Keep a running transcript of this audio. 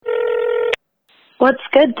What's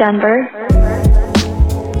good, Denver?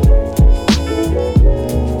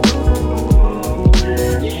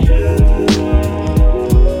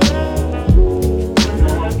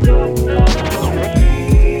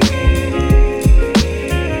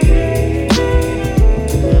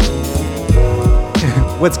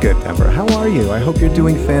 What's good, Denver? How are you? I hope you're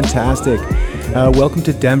doing fantastic. Welcome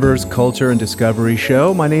to Denver's Culture and Discovery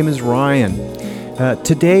Show. My name is Ryan.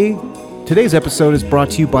 Today's episode is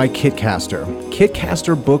brought to you by Kitcaster.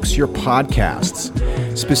 Kitcaster books your podcasts.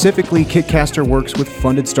 Specifically, Kitcaster works with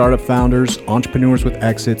funded startup founders, entrepreneurs with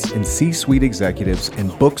exits, and C-suite executives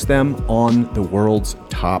and books them on the world's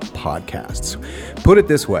top podcasts. Put it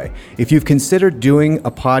this way, if you've considered doing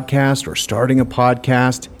a podcast or starting a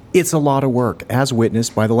podcast, it's a lot of work, as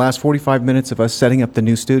witnessed by the last 45 minutes of us setting up the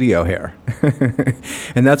new studio here.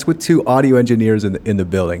 And that's with two audio engineers in the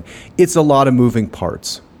building. It's a lot of moving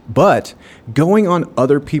parts. But going on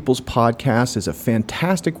other people's podcasts is a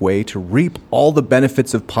fantastic way to reap all the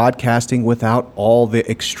benefits of podcasting without all the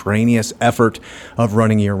extraneous effort of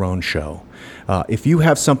running your own show. If you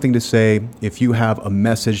have something to say, if you have a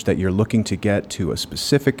message that you're looking to get to a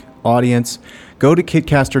specific audience, go to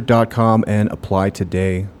kitcaster.com and apply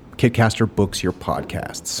today. Kitcaster books your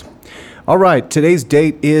podcasts. All right, today's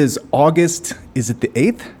date is August, is it the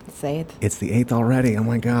 8th? It's the 8th. It's the 8th already, oh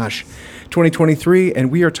my gosh. 2023, and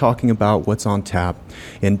we are talking about what's on tap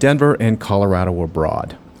in Denver and Colorado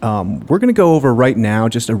abroad. We're going to go over right now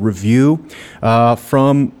just a review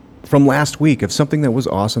from last week of something that was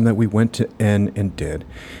awesome that we went to and did.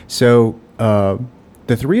 So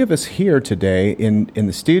the three of us here today in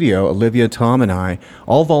the studio, Olivia, Tom, and I,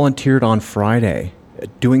 all volunteered on Friday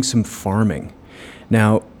doing some farming.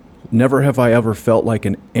 Now, never have I ever felt like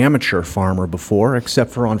an amateur farmer before, except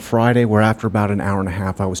for on Friday, where after about an hour and a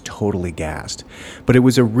half, I was totally gassed. But it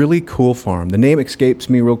was a really cool farm. The name escapes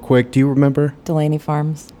me real quick. Do you remember? Delaney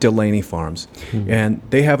Farms. Delaney Farms. Mm-hmm. And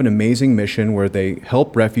they have an amazing mission where they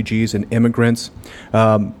help refugees and immigrants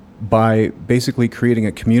by basically creating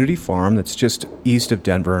a community farm that's just east of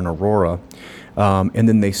Denver in Aurora. And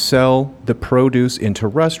then they sell the produce into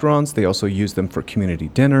restaurants. They also use them for community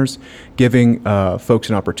dinners, giving folks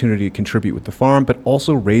an opportunity to contribute with the farm, but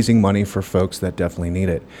also raising money for folks that definitely need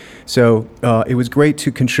it. So it was great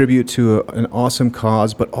to contribute to an awesome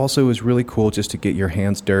cause, but also it was really cool just to get your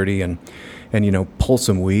hands dirty and pull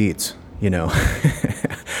some weeds.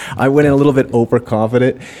 I went in a little bit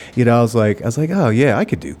overconfident. I was like, oh yeah, I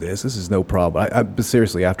could do this. This is no problem. But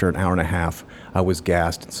seriously, after an hour and a half, I was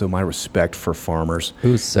gassed. So my respect for farmers. It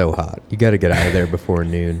was so hot. You got to get out of there before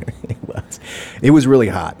noon. It was really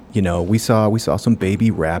hot. We saw some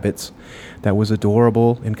baby rabbits. That was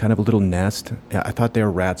adorable in kind of a little nest. I thought they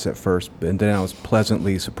were rats at first, and then I was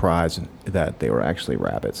pleasantly surprised that they were actually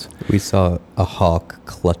rabbits. We saw a hawk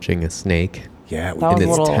clutching a snake. Yeah, in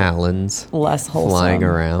its talons, less wholesome. Flying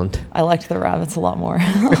around. I liked the rabbits a lot more.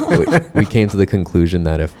 We came to the conclusion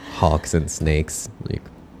that if hawks and snakes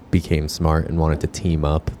became smart and wanted to team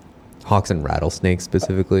up, hawks and rattlesnakes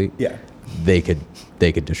specifically, they could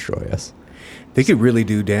destroy us. They could really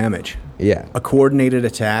do damage. Yeah, a coordinated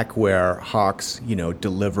attack where hawks,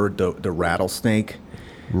 delivered the rattlesnake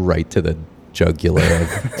right to the jugular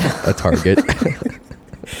of a target.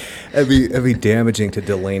 It'd be damaging to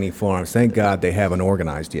Delaney Farms. Thank God they haven't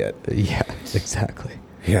organized yet. Yeah, exactly.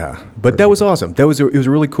 Yeah, but that was awesome. It was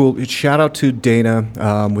really cool. Shout out to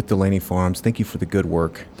Dana with Delaney Farms. Thank you for the good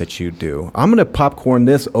work that you do. I'm going to popcorn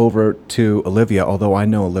this over to Olivia, although I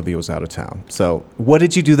know Olivia was out of town. So what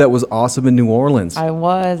did you do that was awesome in New Orleans? I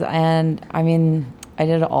was, and I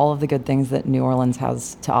did all of the good things that New Orleans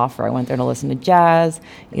has to offer. I went there to listen to jazz,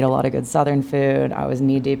 eat a lot of good Southern food. I was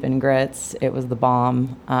knee-deep in grits. It was the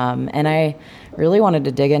bomb. And I really wanted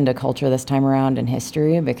to dig into culture this time around and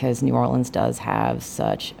history because New Orleans does have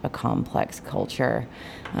such a complex culture.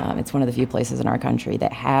 It's one of the few places in our country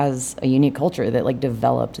that has a unique culture that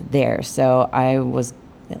developed there. So I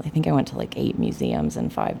think I went to 8 museums in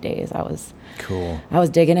 5 days. I was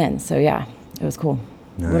digging in. So yeah, it was cool.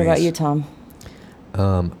 Nice. What about you, Tom?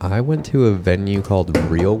 I went to a venue called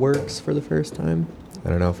Real Works for the first time. I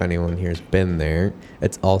don't know if anyone here's been there.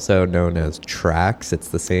 It's also known as Trax. It's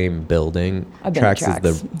the same building. Trax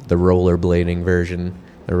is the rollerblading version,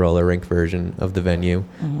 the roller rink version of the venue.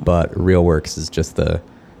 Mm-hmm. But Real Works is just the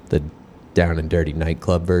down and dirty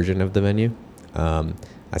nightclub version of the venue.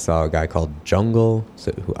 I saw a guy called Jungle,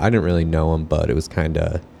 who I didn't really know him, but it was kind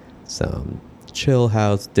of some chill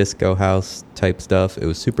house, disco house type stuff. It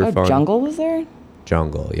was super fun. Jungle was there?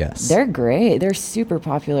 Jungle, yes. They're great. They're super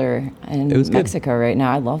popular in Mexico right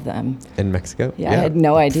now. I love them. In Mexico? Yeah, I had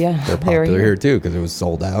no idea. They're popular here too because it was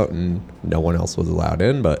sold out and no one else was allowed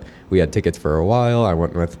in. But we had tickets for a while. I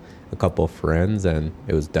went with a couple of friends and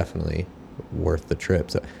it was definitely worth the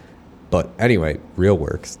trip. So, but anyway, Real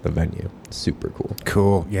Works, the venue, super cool.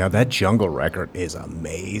 Cool. Yeah, that Jungle record is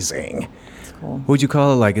amazing. Cool. What would you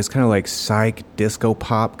call it? Like, it's kind of like psych disco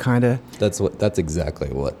pop, kind of. That's exactly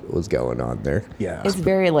what was going on there. Yeah, it's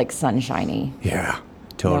very like sunshiny. Yeah,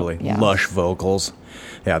 totally. Yep, yeah. Lush vocals.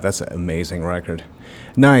 Yeah, that's an amazing record.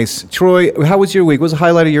 Nice, Troy. How was your week? What was the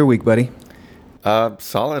highlight of your week, buddy?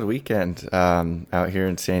 Solid weekend out here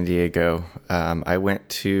in San Diego. I went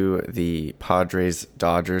to the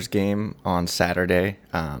Padres-Dodgers game on Saturday.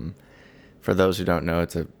 For those who don't know,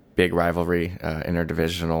 it's a big rivalry,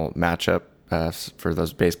 interdivisional matchup. For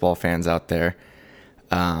those baseball fans out there.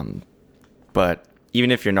 But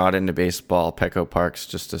even if you're not into baseball, Petco Park's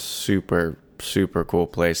just a super, super cool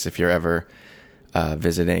place if you're ever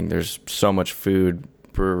visiting. There's so much food,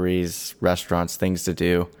 breweries, restaurants, things to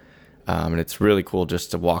do. And it's really cool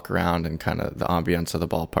just to walk around and kind of the ambiance of the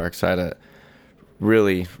ballpark. So I had a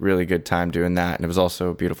really, really good time doing that. And it was also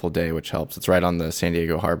a beautiful day, which helps. It's right on the San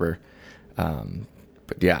Diego Harbor.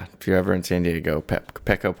 But yeah, if you're ever in San Diego,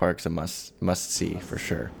 Petco Park's a must see for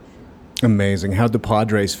sure. Amazing. How'd the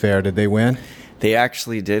Padres fare? Did they win? They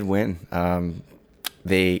actually did win.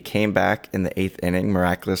 They came back in the 8th inning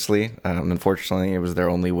miraculously. Unfortunately, it was their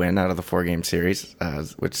only win out of the 4-game series,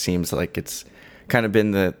 which seems like it's kind of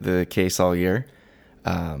been the case all year.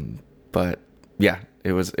 But yeah,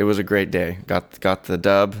 it was a great day. Got the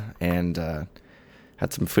dub and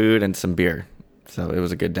had some food and some beer. So it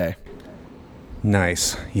was a good day.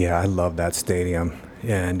 Nice. Yeah, I love that stadium.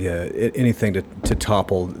 And anything to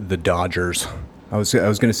topple the Dodgers. I was going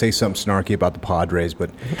to say something snarky about the Padres, but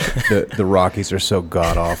the Rockies are so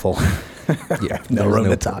god-awful. Yeah, no room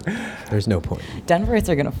to talk. There's no point. Denverites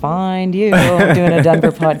are going to find you doing a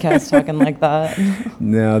Denver podcast talking like that.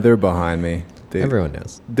 No, they're behind me. Everyone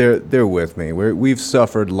knows. They're with me. We've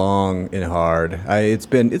suffered long and hard. It's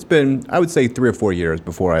been I would say 3 or 4 years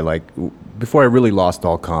before I really lost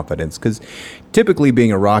all confidence. Because typically,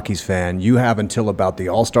 being a Rockies fan, you have until about the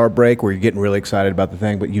All-Star break where you're getting really excited about the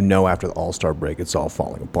thing, but after the All-Star break, it's all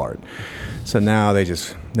falling apart. So now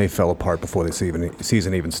they fell apart before the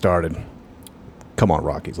season even started. Come on,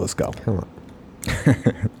 Rockies, let's go. Come on.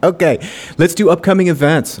 Okay, let's do upcoming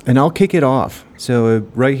events, and I'll kick it off. So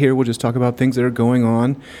right here, we'll just talk about things that are going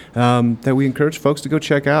on that we encourage folks to go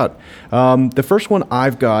check out. The first one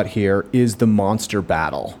I've got here is the Monster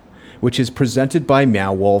Battle, which is presented by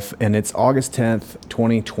Meow Wolf, and it's August 10th,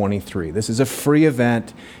 2023. This is a free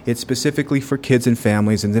event. It's specifically for kids and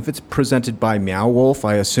families, and if it's presented by Meow Wolf,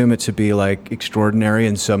 I assume it to be like extraordinary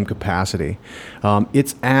in some capacity.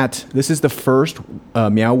 This is the first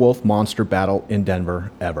Meow Wolf Monster Battle in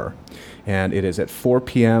Denver ever, and it is at 4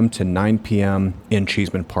 p.m. to 9 p.m. in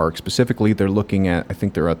Cheeseman Park. Specifically, they're looking at, I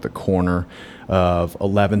think they're at the corner of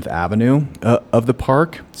 11th Avenue of the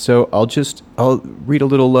park. So I'll read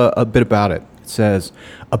a bit about it. It says,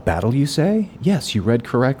 "A battle, you say? Yes, you read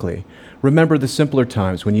correctly. Remember the simpler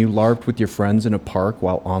times when you LARPed with your friends in a park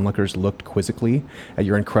while onlookers looked quizzically at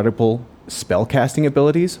your incredible spellcasting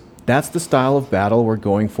abilities? That's the style of battle we're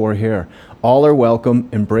going for here. All are welcome,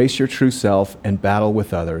 embrace your true self, and battle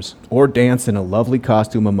with others. Or dance in a lovely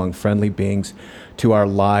costume among friendly beings to our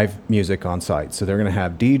live music on site." So they're going to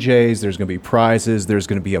have DJs, there's going to be prizes, there's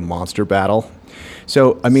going to be a monster battle.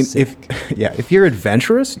 So, I mean, if you're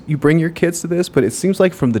adventurous, you bring your kids to this, but it seems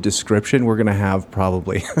like from the description, we're going to have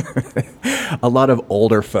probably a lot of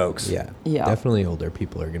older folks. Yeah, definitely older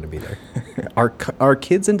people are going to be there. Are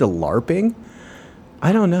kids into LARPing?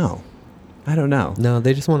 I don't know. No,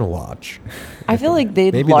 they just want to watch. I feel like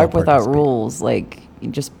they'd Maybe LARP they'll without participate. rules, like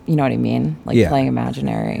just, you know what I mean? Like playing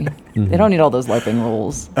imaginary. Mm-hmm. They don't need all those LARPing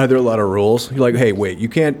rules. Are there a lot of rules? You're like, hey, wait, you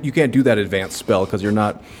can't do that advanced spell because you're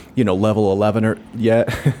not, level 11 yet.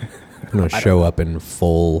 Mm-hmm. I'm going to show up in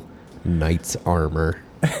full knight's armor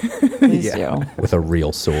Please do. with a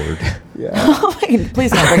real sword. Yeah.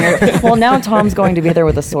 Please don't bring your... Well, now Tom's going to be there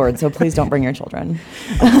with a sword, so please don't bring your children.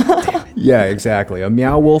 Yeah, exactly. A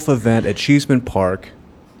Meow Wolf event at Cheeseman Park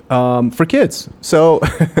for kids. So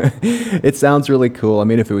it sounds really cool. I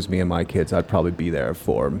mean, if it was me and my kids, I'd probably be there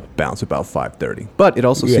for bounce about 5:30. But it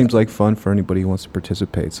also seems like fun for anybody who wants to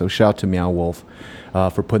participate. So shout out to Meow Wolf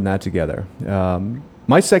for putting that together.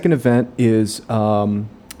 My second event is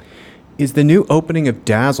the new opening of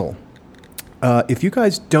Dazzle. If you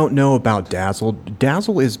guys don't know about Dazzle,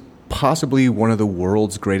 Dazzle is possibly one of the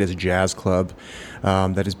world's greatest jazz club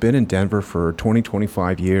that has been in Denver for 20,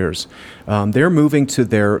 25 years. They're moving to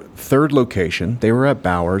their third location. They were at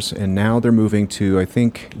Bowers, and now they're moving to, I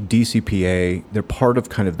think, DCPA. They're part of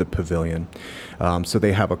kind of the pavilion. So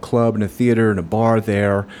they have a club and a theater and a bar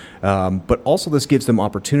there. But also this gives them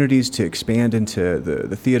opportunities to expand into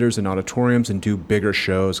the theaters and auditoriums and do bigger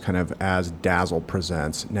shows kind of as Dazzle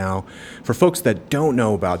presents. Now, for folks that don't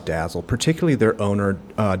know about Dazzle, particularly their owner,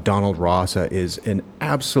 Donald Rossa, is an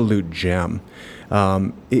absolute gem.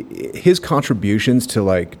 His contributions to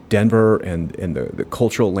like Denver and the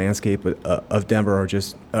cultural landscape of Denver are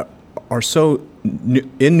just are so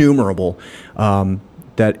innumerable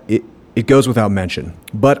that it goes without mention,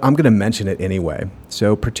 but I'm going to mention it anyway.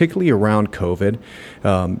 So particularly around COVID,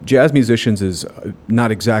 jazz musicians is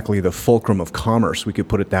not exactly the fulcrum of commerce, we could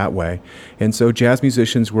put it that way. And so jazz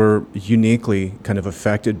musicians were uniquely kind of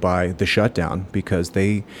affected by the shutdown because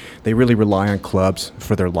they really rely on clubs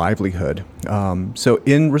for their livelihood. So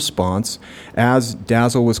in response, as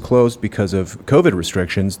Dazzle was closed because of COVID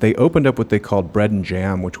restrictions, they opened up what they called Bread and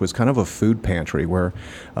Jam, which was kind of a food pantry where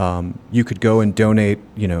you could go and donate,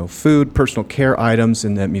 food, personal care items,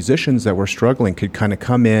 and that musicians that were struggling could kind of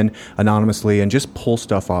come in anonymously and just pull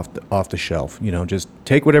stuff off the shelf. Just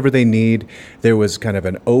take whatever they need. There was kind of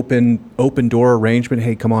an open door arrangement.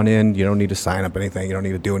 Hey, come on in. You don't need to sign up anything. You don't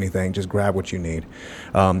need to do anything. Just grab what you need,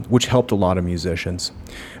 which helped a lot of musicians.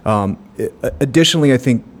 Additionally, I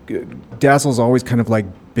think Dazzle's always kind of like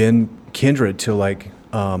been kindred to like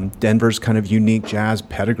Denver's kind of unique jazz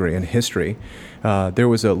pedigree and history. There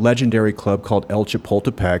was a legendary club called El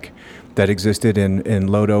Chapultepec that existed in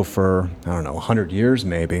Lodo for, 100 years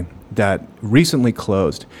maybe, that recently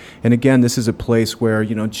closed. And again, this is a place where,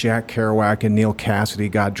 Jack Kerouac and Neil Cassidy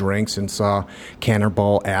got drinks and saw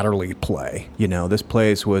Cannonball Adderley play. This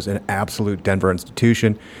place was an absolute Denver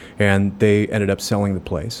institution, and they ended up selling the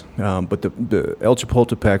place. But the El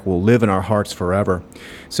Chapultepec will live in our hearts forever.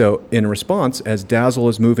 So in response, as Dazzle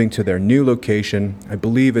is moving to their new location, I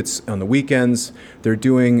believe it's on the weekends, they're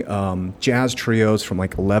doing jazz trios from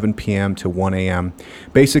like 11 p.m. to 1 a.m.,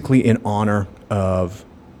 basically in honor of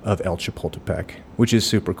El Chapultepec, which is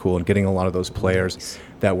super cool, and getting a lot of those players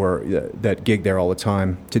that gig there all the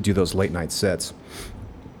time to do those late night sets.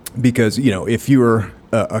 Because, if you were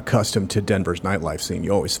accustomed to Denver's nightlife scene,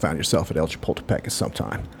 you always found yourself at El Chapultepec at some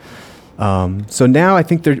time. So now I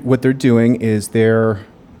think what they're doing is they're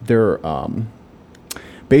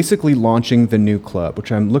basically launching the new club, which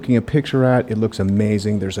I'm looking a picture at. It looks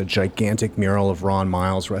amazing. There's a gigantic mural of Ron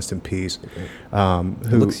Miles, rest in peace.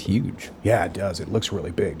 It looks huge. Yeah, it does. It looks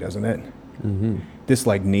really big, doesn't it? Mm-hmm. This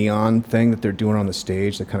like neon thing that they're doing on the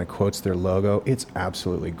stage that kind of quotes their logo, it's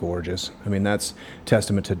absolutely gorgeous. I mean, that's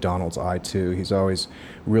testament to Donald's eye too. He's always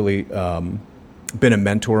really been a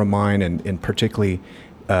mentor of mine, and particularly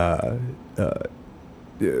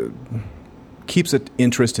keeps an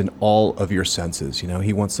interest in all of your senses.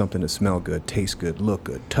 He wants something to smell good, taste good, look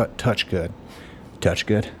good, touch good. Touch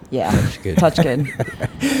good? Yeah, Touch good. touch good.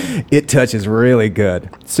 It touches really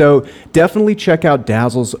good. So definitely check out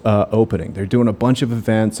Dazzle's opening. They're doing a bunch of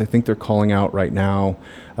events. I think they're calling out right now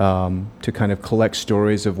to kind of collect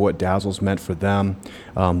stories of what Dazzle's meant for them.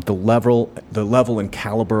 The level and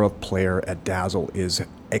caliber of player at Dazzle is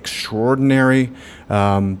extraordinary.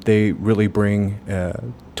 They really bring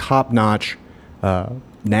top-notch,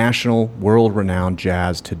 national, world-renowned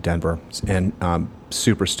jazz to Denver, and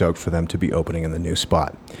super stoked for them to be opening in the new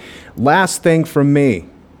spot. Last thing from me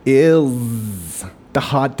is the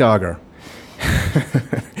hot dogger.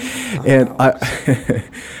 And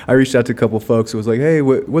I reached out to a couple of folks who was like, hey,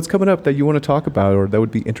 what's coming up that you want to talk about or that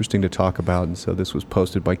would be interesting to talk about? And so this was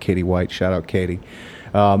posted by Katie White. Shout out, Katie.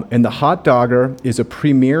 And the hot dogger is a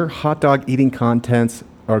premier hot dog eating contest,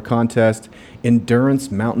 endurance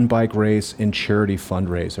mountain bike race, and charity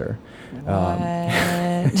fundraiser. What?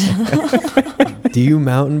 Do you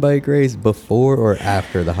mountain bike race before or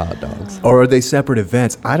after the hot dogs? Or are they separate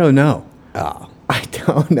events? I don't know. Oh. I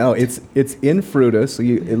don't know. It's in Fruta, so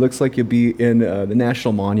it looks like you'll be in the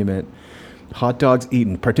National Monument. Hot dogs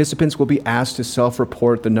eaten. Participants will be asked to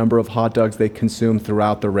self-report the number of hot dogs they consume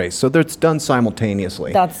throughout the race. So it's done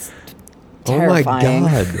simultaneously. That's Oh my terrifying.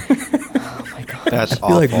 God. Oh my God. That's I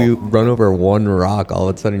feel like awful. you run over one rock, all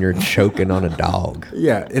of a sudden you're choking on a dog.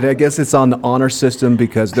 Yeah, and I guess it's on the honor system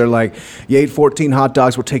because they're like, you ate 14 hot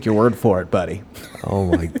dogs, we'll take your word for it, buddy. Oh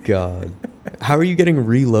my God. How are you getting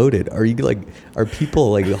reloaded? Are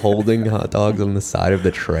people like holding hot dogs on the side of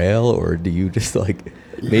the trail, or do you just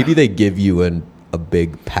maybe they give you a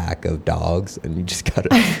big pack of dogs, and you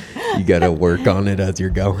gotta work on it as you're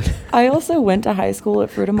going. I also went to high school at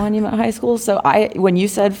Fruita Monument High School. So when you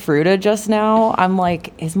said Fruita just now, I'm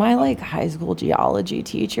like, is my like high school geology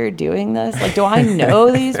teacher doing this? Like, do I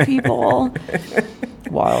know these people?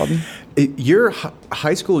 Wild. Your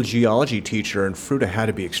high school geology teacher in Fruita had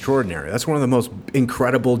to be extraordinary. That's one of the most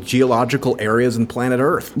incredible geological areas on planet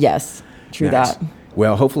Earth. Yes, true Nice. that.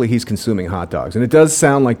 Well, hopefully he's consuming hot dogs. And it does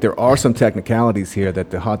sound like there are some technicalities here that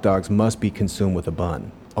the hot dogs must be consumed with a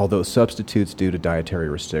bun, although substitutes due to dietary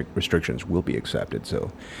restrictions will be accepted. So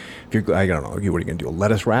if you're, I don't know, what are you going to do, a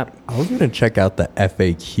lettuce wrap? I was gonna check out the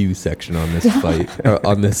FAQ section on this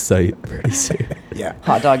on this site pretty soon. Yeah.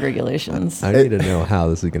 Hot dog regulations. I need to know how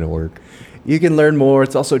this is gonna work. You can learn more.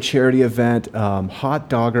 It's also a charity event,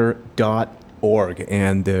 hotdogger.org,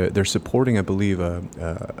 and they're supporting, I believe,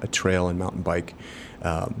 a trail and mountain bike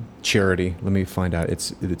charity. Let me find out.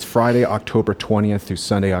 It's Friday, October 20th through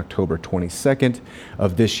Sunday, October 22nd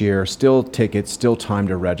of this year. Still tickets, still time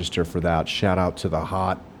to register for that. Shout out to the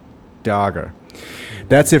Hot Dogger.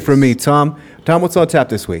 That's it from me. Tom, what's on tap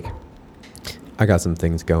this week? I got some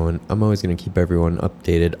things going. I'm always gonna keep everyone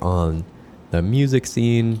updated on the music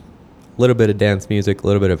scene. A little bit of dance music, a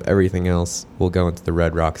little bit of everything else. We'll go into the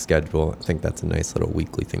Red Rock schedule. I think that's a nice little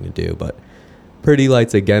weekly thing to do. But Pretty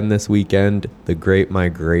Lights again this weekend. The Great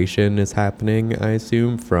Migration is happening, I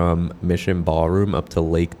assume, from Mission Ballroom up to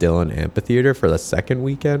Lake Dillon Amphitheater for the second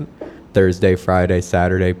weekend. Thursday, Friday,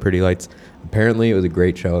 Saturday, Pretty Lights. Apparently it was a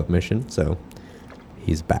great show at Mission, so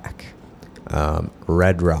he's back.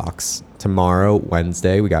 Red Rocks. Tomorrow,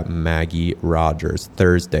 Wednesday, we got Maggie Rogers.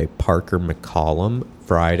 Thursday, Parker McCollum.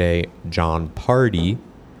 Friday, John Party.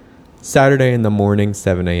 Saturday in the morning,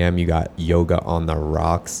 7 a.m., you got Yoga on the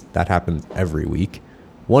Rocks. That happens every week.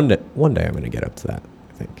 One day I'm going to get up to that,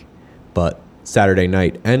 I think. But Saturday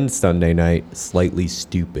night and Sunday night, Slightly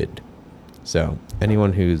Stupid. So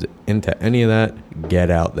anyone who's into any of that,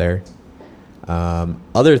 get out there.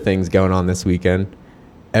 Other things going on this weekend.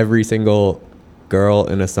 Every single girl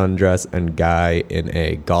in a sundress and guy in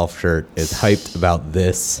a golf shirt is hyped about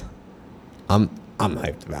this. I'm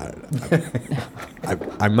hyped about it.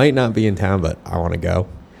 I might not be in town, but I want to go.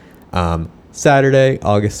 Saturday,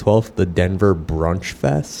 August 12th, the Denver Brunch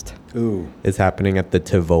Fest is happening at the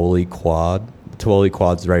Tivoli Quad. The Tivoli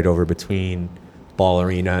Quad's right over between Ball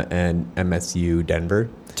Arena and MSU Denver.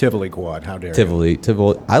 Tivoli Quad, how dare Tivoli.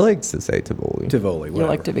 I like to say Tivoli. Tivoli, You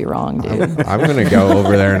whatever. like to be wrong, dude. I'm going to go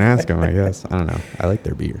over there and ask them, I guess. I don't know. I like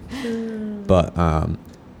their beer. But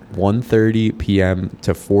 1:30 p.m.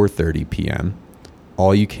 to 4:30 p.m.,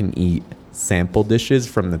 all you can eat sample dishes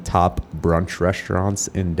from the top brunch restaurants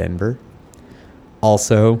in Denver.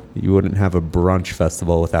 Also, you wouldn't have a brunch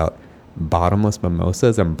festival without bottomless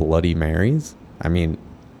mimosas and Bloody Marys. I mean,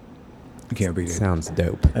 You can't beat it. sounds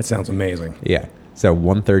dope. That sounds amazing. Yeah. So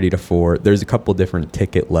 1:30 to 4. There's a couple different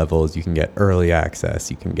ticket levels. You can get early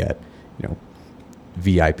access. You can get,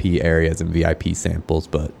 VIP areas and VIP samples.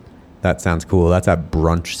 But that sounds cool. That's at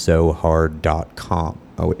brunchsohard.com.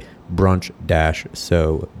 Oh wait,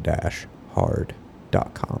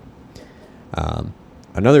 brunch-so-hard.com.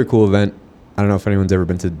 Another cool event. I don't know if anyone's ever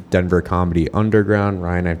been to Denver Comedy Underground.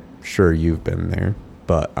 Ryan, I'm sure you've been there.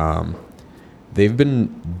 But they've been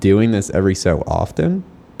doing this every so often.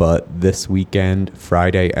 But this weekend,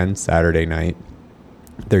 Friday and Saturday night,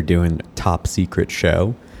 they're doing Top Secret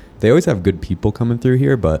Show. They always have good people coming through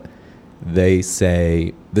here, but they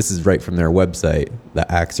say, this is right from their website,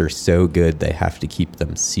 the acts are so good they have to keep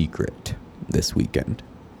them secret this weekend.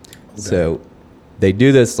 Okay. So they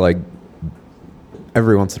do this like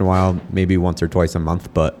every once in a while, maybe once or twice a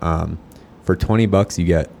month, but for $20 you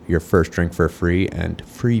get your first drink for free and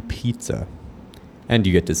free pizza. And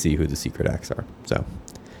you get to see who the secret acts are. So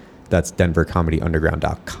that's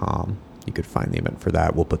denvercomedyunderground.com. You could find the event for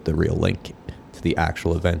that. We'll put the real link to the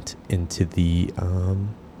actual event into the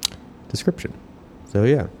description. So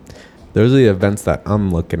yeah, those are the events that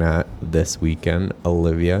I'm looking at this weekend.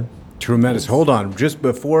 Olivia, Tremendous. Hold on. Just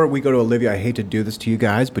before we go to Olivia, I hate to do this to you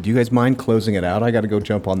guys, but do you guys mind closing it out? I got to go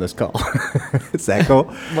jump on this call. Is that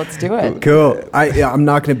cool? Let's do it. Cool. I'm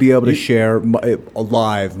not going to be able to share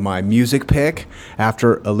live my music pick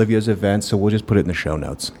after Olivia's event, so we'll just put it in the show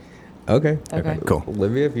notes. Okay. Cool.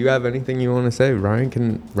 Olivia, if you have anything you want to say, Ryan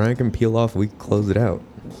can peel off. We can close it out.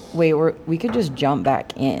 Wait, we could just jump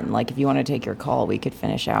back in. Like, if you want to take your call, we could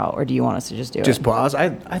finish out. Or do you want us to just do it? Just pause. I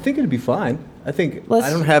think it'd be fine. I think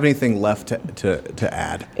I don't have anything left to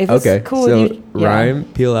add. If it's Okay, cool so with you, yeah. Ryan,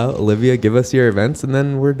 peel out. Olivia, give us your events, and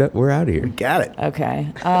then we're out of here. Got it. Okay.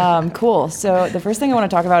 Cool. So the first thing I want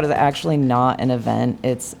to talk about is actually not an event.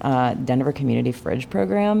 It's Denver Community Fridge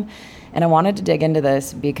Program. And I wanted to dig into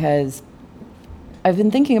this because I've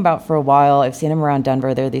been thinking about for a while. I've seen them around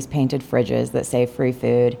Denver. There are these painted fridges that say free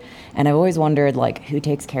food. And I've always wondered, like, who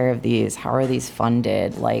takes care of these? How are these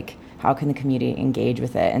funded? Like, how can the community engage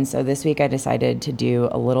with it? And so this week I decided to do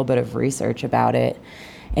a little bit of research about it.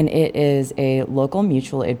 And it is a local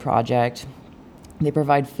mutual aid project. They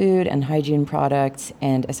provide food and hygiene products,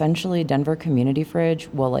 and essentially Denver Community Fridge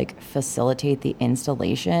will like facilitate the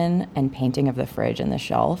installation and painting of the fridge and the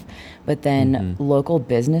shelf. But then local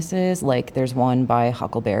businesses, like there's one by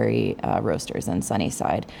Huckleberry Roasters in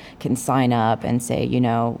Sunnyside, can sign up and say, you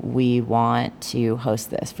know, we want to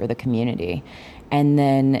host this for the community. And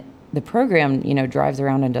then the program, you know, drives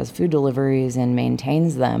around and does food deliveries and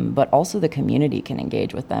maintains them, but also the community can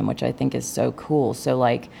engage with them, which I think is so cool. So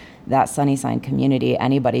like that Sunnyside community,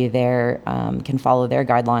 anybody there can follow their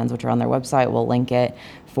guidelines, which are on their website. We'll link it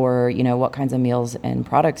for, you know, what kinds of meals and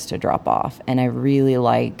products to drop off. And I really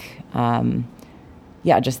like,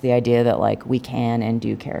 just the idea that like we can and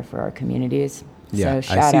do care for our communities. Yeah,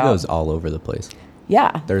 so I see out. those all over the place.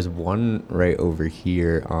 Yeah. There's one right over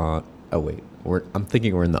here on, I'm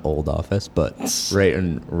thinking we're in the old office, but right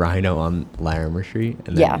in Rhino on Larimer Street.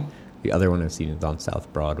 And then the other one I've seen is on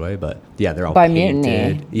South Broadway, but yeah, they're all by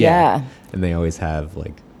painted. Mutiny. Yeah. And they always have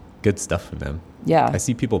like good stuff from them. Yeah. I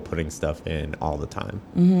see people putting stuff in all the time.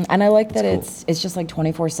 Mm-hmm. And I like that cool. it's just like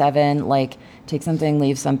 24/7, like take something,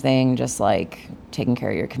 leave something, just like taking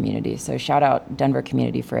care of your community. So shout out Denver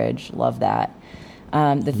Community Fridge. Love that.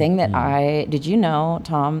 The thing that did you know,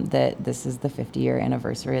 Tom, that this is the 50-year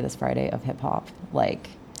anniversary this Friday of hip hop? Like,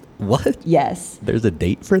 What? yes. There's a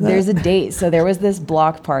date for that? There's a date. So there was this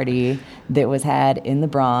block party that was had in the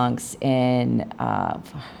Bronx in,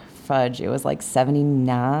 it was like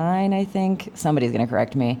 79, I think. Somebody's going to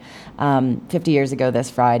correct me. 50 years ago this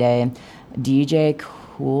Friday, DJ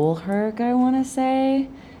Kool Herc, I want to say,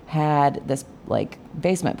 had this like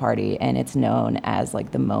basement party, and it's known as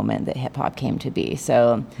like the moment that hip hop came to be.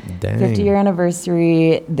 So 50-year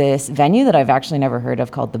anniversary, this venue that I've actually never heard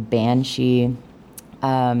of called the Banshee,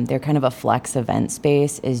 they're kind of a flex event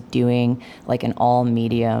space, is doing like an all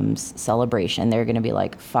mediums celebration. There are going to be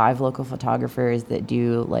like 5 local photographers that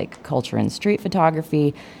do like culture and street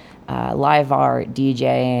photography, live art,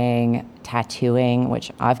 DJing, tattooing,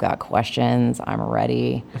 which I've got questions. I'm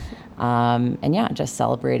ready. And yeah, just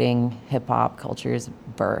celebrating hip hop culture's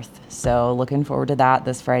birth. So looking forward to that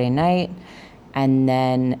this Friday night. And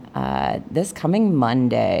then this coming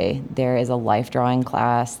Monday, there is a life drawing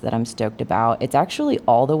class that I'm stoked about. It's actually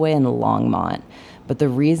all the way in Longmont. But the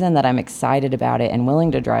reason that I'm excited about it and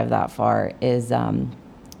willing to drive that far is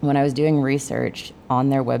when I was doing research on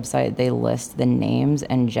their website, they list the names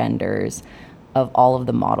and genders of all of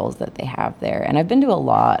the models that they have there. And I've been to a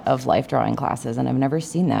lot of life drawing classes, and I've never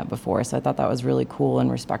seen that before. So I thought that was really cool and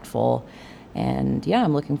respectful. And yeah,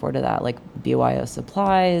 I'm looking forward to that. Like BYO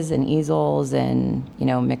supplies and easels and, you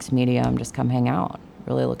know, mixed medium, just come hang out.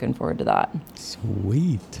 Really looking forward to that.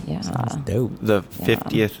 Sweet. Yeah. Sounds dope. The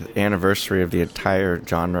 50th anniversary of the entire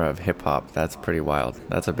genre of hip hop. That's pretty wild.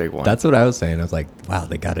 That's a big one. That's what I was saying. I was like, wow,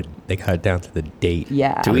 they got it down to the date.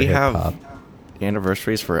 Yeah. Do we have hip-hop.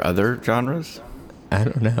 anniversaries for other genres? I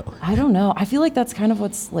don't know. I don't know. I feel like that's kind of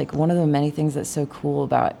what's like one of the many things that's so cool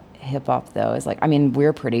about hip hop though, is like, I mean,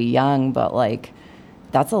 we're pretty young, but like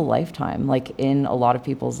that's a lifetime. Like in a lot of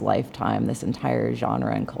people's lifetime, this entire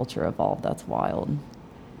genre and culture evolved. That's wild.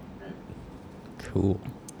 Cool.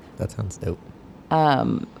 That sounds dope.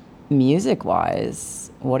 Music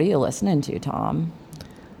wise, what are you listening to, Tom?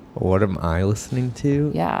 What am I listening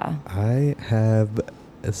to? Yeah. I have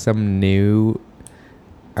some new...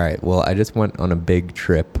 All right, well, I just went on a big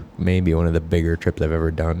trip, maybe one of the bigger trips I've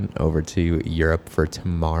ever done, over to Europe for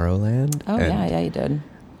Tomorrowland. Oh, yeah, you did.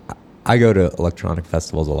 I go to electronic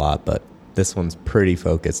festivals a lot, but this one's pretty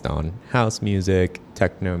focused on house music,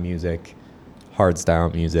 techno music,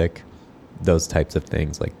 hardstyle music, those types of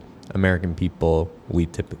things. Like American people,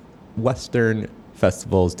 Western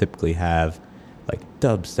festivals typically have like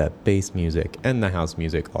dubstep, bass music, and the house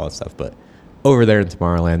music, all that stuff. But over there in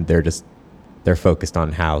Tomorrowland, they're focused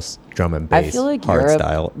on house, drum and bass, I feel like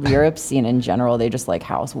Europe's scene in general, they just like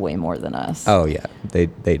house way more than us. Oh yeah, they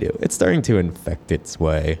do. It's starting to infect its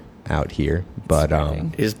way out here, but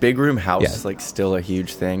is big room house like still a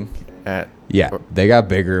huge thing Yeah, they got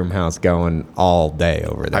Big Room House going all day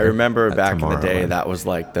over there. I remember at back in the day Tomorrowland. that was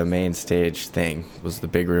like the main stage thing, was the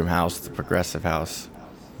Big Room House, the Progressive House.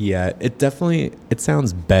 Yeah, it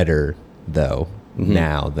sounds better though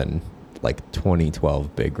now than like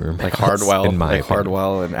 2012 Big Room Like House, Hardwell, in my like opinion.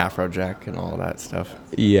 Hardwell and Afrojack and all that stuff.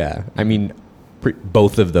 Yeah, I mean,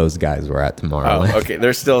 both of those guys were at Tomorrowland. Oh, okay,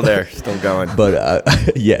 they're still there, still going.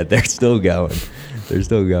 But yeah, they're still going. They're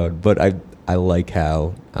still going. But I like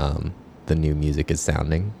how the new music is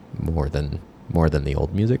sounding more than the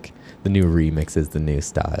old music. The new remixes, the new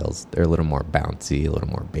styles, they're a little more bouncy, a little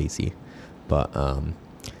more bassy. But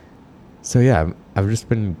so yeah, I've just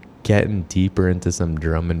been getting deeper into some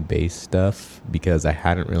drum and bass stuff because I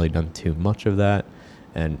hadn't really done too much of that,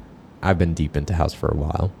 and I've been deep into house for a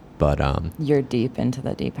while. But You're deep into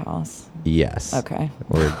the deep house. yes, Okay.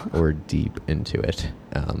 we're deep into it.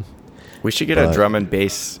 We should get a drum and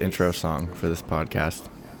bass intro song for this podcast.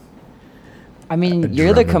 I mean, A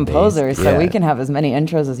you're the drum and bass, composer, so we yeah. can have as many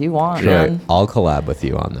intros as you want, Sure. man. I'll collab with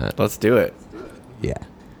you on that. Let's do it. Yeah,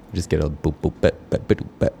 just get a boop boop bet bet boop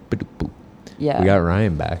bet boop boop. Yeah. We got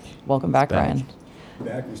Ryan back. Welcome back, back. Ryan.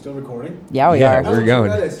 Back, we still recording? Yeah, we Yeah, are. we're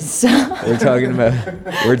going. So, We're talking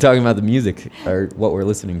about the music, or what we're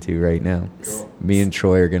listening to right now. Cool. Me and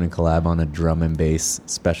Troy are gonna collab on a drum and bass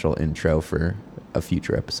special intro for a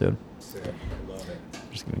future episode. Sick. Love it.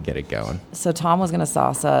 Just gonna get it going. so Tom was going to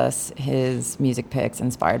sauce us his music picks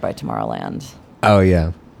inspired by Tomorrowland. Oh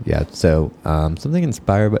yeah, yeah. So something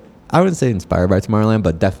inspired, but I wouldn't say inspired by Tomorrowland,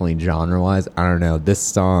 but definitely genre-wise. I don't know. This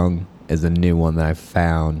song is a new one that I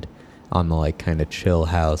found on the like kind of chill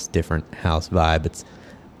house, different house vibe. It's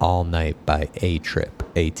All Night by A-Trip,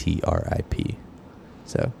 A-T-R-I-P.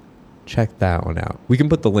 So check that one out. We can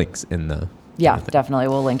put the links in the Yeah, thing. definitely.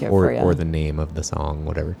 We'll link it for you. or the name of the song,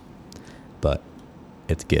 whatever. But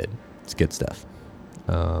it's good. It's good stuff.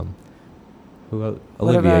 Who else?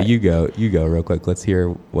 What Olivia, about- you go real quick. Let's hear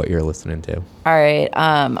what you're listening to. All right.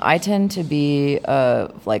 I tend to be a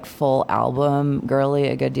like full album girly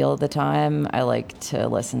a good deal of the time. I like to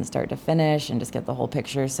listen start to finish and just get the whole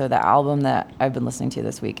picture. So the album that I've been listening to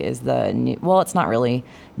this week is the new. Well, it's not really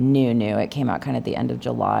new. It came out kind of at the end of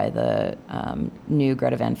July. The new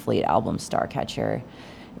Greta Van Fleet album, Starcatcher,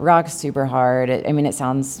 rocks super hard. It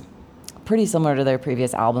sounds pretty similar to their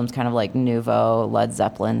previous albums, kind of like Nouveau, Led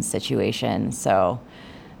Zeppelin situation. So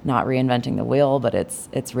not reinventing the wheel, but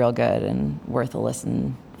it's real good and worth a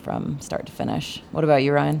listen from start to finish. What about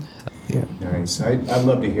you, Ryan? Yeah, nice. I'd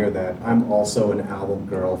love to hear that. I'm also an album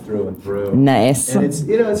girl through and through. Nice. And it's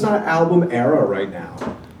it's not an album era right now.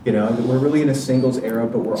 We're really in a singles era,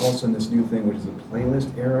 but we're also in this new thing, which is a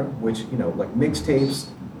playlist era, which, like mixtapes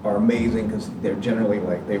are amazing because they're generally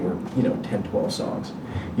like they were, 10, 12 songs.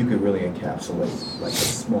 You could really encapsulate like a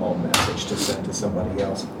small message to send to somebody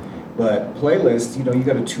else. But playlists, you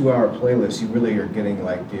got a 2-hour playlist, you really are getting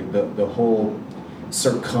like the whole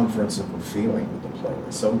circumference of the feeling with the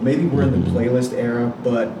playlist. So maybe we're in the playlist era,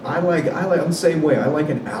 but I'm the same way. I like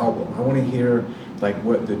an album. I want to hear like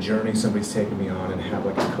what the journey somebody's taking me on and have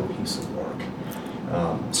like a cohesive work.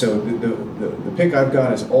 So the pick I've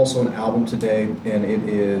got is also an album today, and it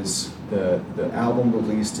is the album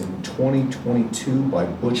released in 2022 by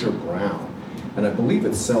Butcher Brown, and I believe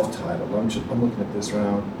it's self-titled. I'm looking at this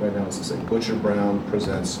right now. It's just like Butcher Brown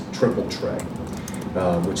presents Triple Tray,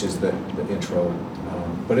 which is the intro.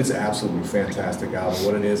 But it's an absolutely fantastic album.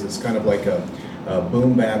 What it is, it's kind of like a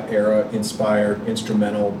boom bap era inspired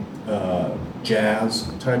instrumental jazz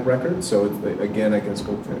type record. So again, I guess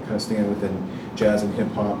we'll kind of stand within jazz and hip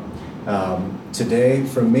hop today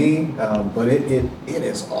for me. But it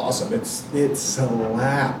is awesome. It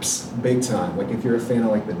slaps big time. Like if you're a fan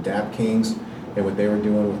of like the Dap Kings and what they were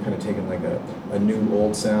doing with kind of taking like a new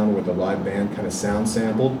old sound where the live band kind of sound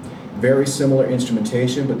sampled. Very similar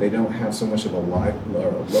instrumentation, but they don't have so much of a live or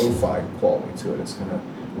a lo-fi quality to it. It's kind of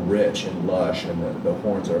rich and lush, and the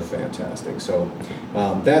horns are fantastic. So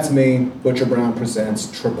that's me. Butcher Brown presents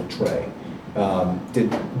Triple Tray.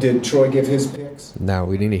 Did Troy give his picks? Now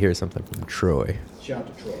we need to hear something from Troy. Shout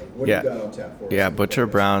to Troy. What Yeah. do you got on tap for us? Yeah, Butcher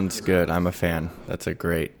Brown's good. I'm a fan. That's a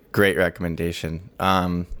great recommendation.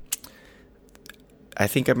 I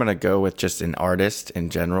think I'm going to go with just an artist in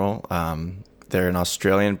general. They're an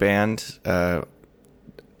Australian band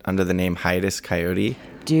under the name Hiatus Coyote.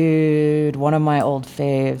 Dude, one of my old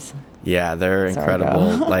faves. Yeah, they're Sorry,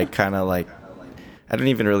 incredible. bro. Like kind of like, I don't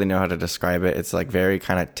even really know how to describe it. It's like very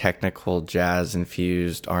kind of technical jazz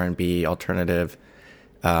infused R&B alternative.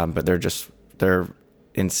 But they're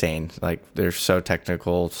insane. Like they're so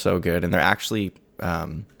technical, so good. And they're actually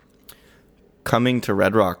coming to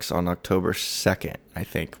Red Rocks on October 2nd, I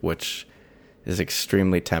think, which is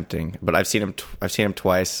extremely tempting. But I've seen him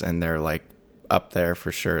twice, and they're like up there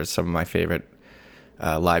for sure as some of my favorite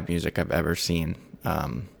live music I've ever seen.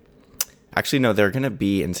 Actually, no, they're going to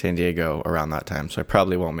be in San Diego around that time, so I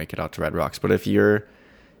probably won't make it out to Red Rocks. But if you're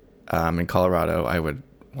in Colorado, I would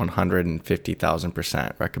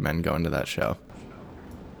 150,000% recommend going to that show.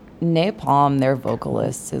 Napalm, their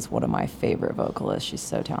vocalist, is one of my favorite vocalists. She's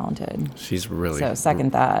so talented. She's really... So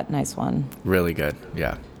second that. Nice one. Really good,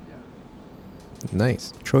 yeah.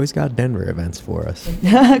 Nice. Troy's got Denver events for us.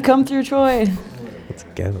 Come through, Troy. Let's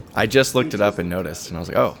get them. I just looked it up and noticed, and I was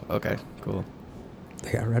like, oh, okay, cool.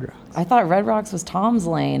 They got Red Rocks. I thought Red Rocks was Tom's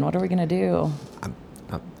lane. What are we going to do?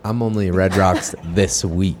 I'm only Red Rocks this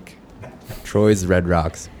week. Troy's Red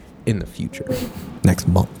Rocks in the future. Next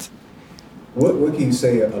month. What can you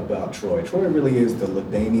say about Troy? Troy really is the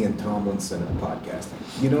LaDainian Tomlinson of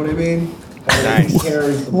podcasting. You know what I mean? Nice. He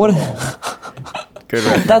carries the What? ball. Good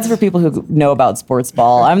reference. That's for people who know about sports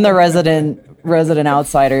ball. I'm the resident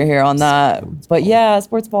outsider here on that. But yeah,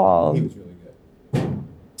 sports ball. He was really good.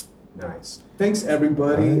 Nice. Thanks,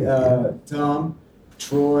 everybody. Tom,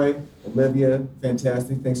 Troy, Olivia,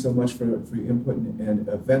 fantastic. Thanks so much for your input and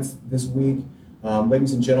events this week.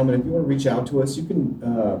 Ladies and gentlemen, if you want to reach out to us, you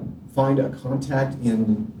can find a contact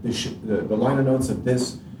in the liner notes of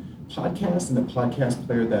this podcast and the podcast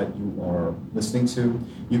player that you are listening to.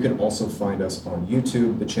 You can also find us on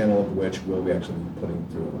YouTube, the channel of which we'll be actually putting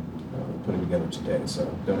together today. So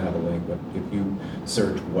don't have a link, but if you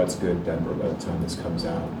search "What's Good Denver" by the time this comes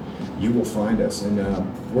out, you will find us. And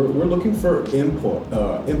we're looking for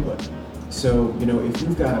input. So if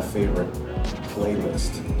you've got a favorite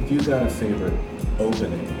playlist, if you've got a favorite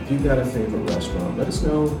opening, if you've got a favorite restaurant, let us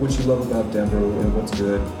know what you love about Denver and what's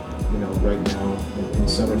good, right now in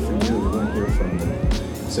summer for you. We want to hear from you.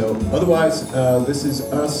 So otherwise, this is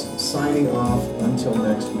us signing off until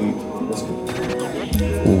next week. What's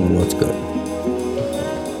good? Ooh, what's good?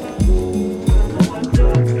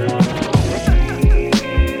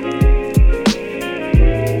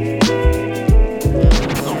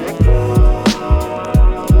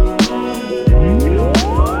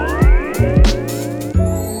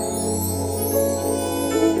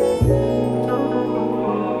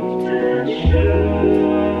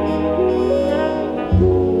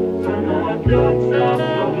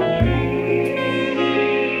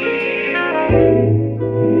 Thank you.